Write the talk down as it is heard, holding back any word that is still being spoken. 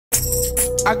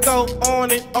I go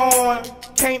on and on,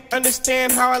 can't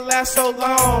understand how I last so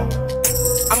long.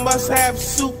 I must have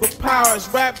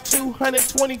superpowers, rap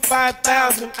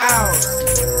 225,000 hours.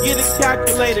 Get a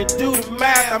calculator, do the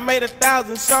math. I made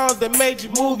 1,000 songs that made you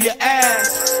move your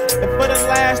ass. And for the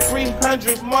last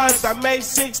 300 months, I made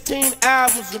 16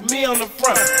 albums with me on the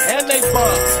front, and they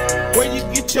bump. Where you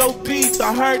get your beats?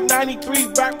 I heard 93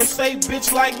 rappers say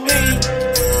bitch like me.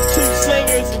 2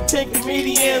 singers and 10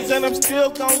 comedians, and I'm still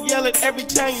gon' yell it every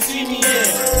time you see me in.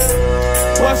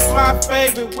 What's my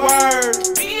favorite word?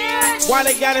 Why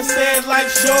they gotta say it like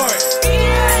short?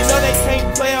 You know they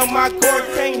can't play on my court,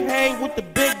 can't hang with the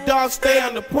big dogs, stay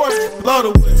on the porch. Blow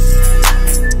the whistle.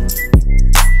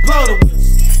 Blow the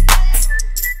whistle.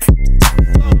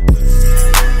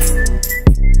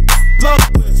 Blow the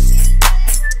whistle.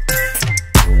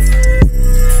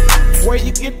 Where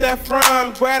you get that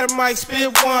from? Grab a mic,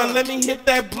 spit one, let me hit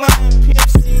that blunt. Pimp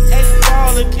C,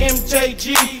 8-Ball and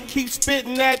MJG, keep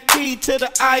spitting that T to the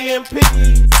IMP.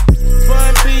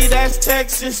 Bun B, that's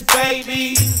Texas,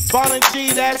 baby. Ballin'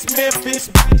 G, that's Memphis,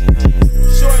 baby.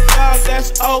 Short dog,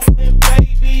 that's Oakland,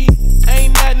 baby.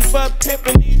 Ain't nothing but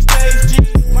pimpin' these days, G.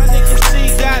 My niggas C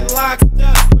got locked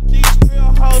up, but these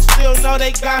real hoes still know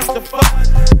they got the fuck.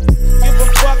 Give a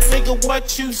fuck, nigga,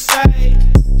 what you say.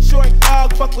 Short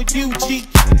dog, fuck with you, GK.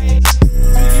 Do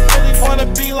you really wanna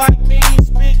be like me?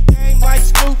 Spit game like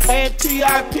Snoop and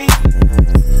T.I.P.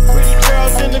 Pretty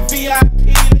girls in the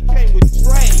VIP, they came with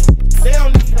Dre. They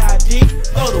don't need ID.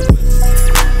 Blow the whistle.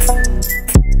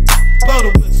 Blow the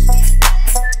whistle.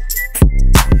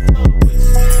 Blow the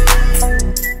whistle.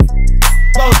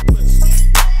 Blow the whistle.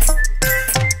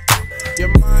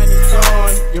 Your mind is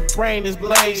gone, your brain is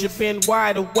blazed. You've been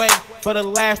wide awake for the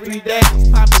last 3 days.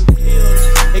 Popping pills,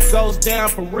 it goes down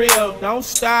for real. Don't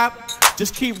stop,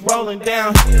 just keep rolling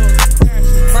downhill. Crash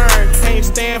and burn, can't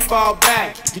stand, fall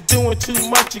back. You're doing too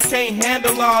much, you can't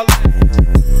handle all that.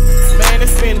 Man,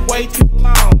 it's been way too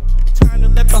long. Time to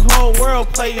let the whole world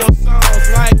play your songs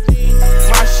like me.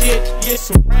 My shit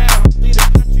gets around. Leave the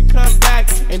country, come back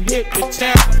and hit the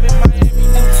town. I'm in Miami,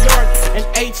 New York, and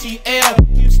ATL.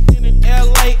 Houston and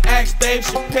LA, ask Dave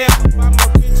Chappelle about my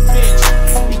rich bitch.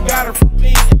 He got her from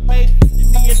me and made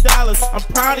 $50 million. I'm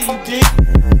proud of you, D.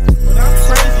 But I'm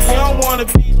crazy.